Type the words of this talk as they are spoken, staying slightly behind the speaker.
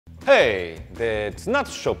Hey, that's not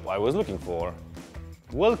the shop I was looking for.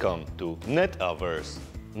 Welcome to Netaverse.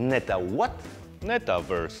 Neta what?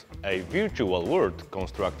 Netaverse, a virtual world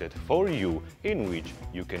constructed for you in which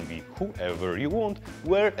you can be whoever you want,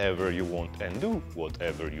 wherever you want and do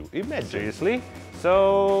whatever you imagine. Seriously?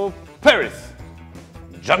 So, Paris,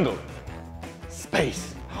 jungle,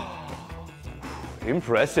 space.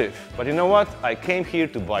 Impressive. But you know what? I came here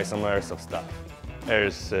to buy some airsoft stuff.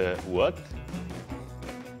 What?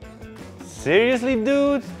 Seriously,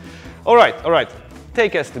 dude? Alright.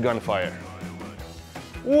 Take us to Gunfire.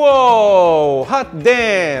 Whoa! Hot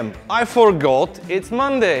damn! I forgot it's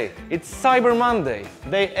Monday. It's Cyber Monday.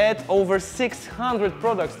 They add over 600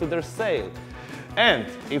 products to their sale. And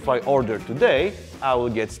if I order today, I will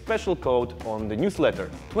get special code on the newsletter.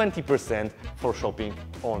 20% for shopping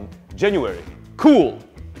on January. Cool!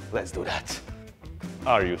 Let's do that.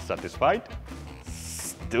 Are you satisfied?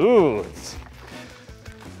 Dude!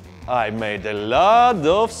 I made a lot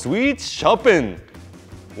of sweet shopping.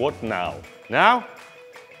 What now?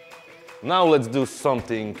 Now let's do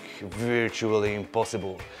something virtually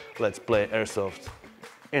impossible. Let's play airsoft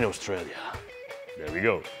in Australia. There we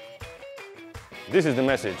go. This is the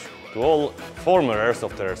message to all former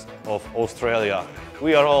airsofters of Australia.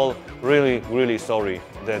 We are all really sorry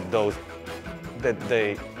that you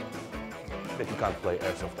can't play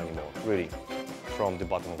airsoft anymore. Really, from the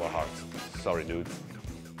bottom of our hearts. Sorry, dudes.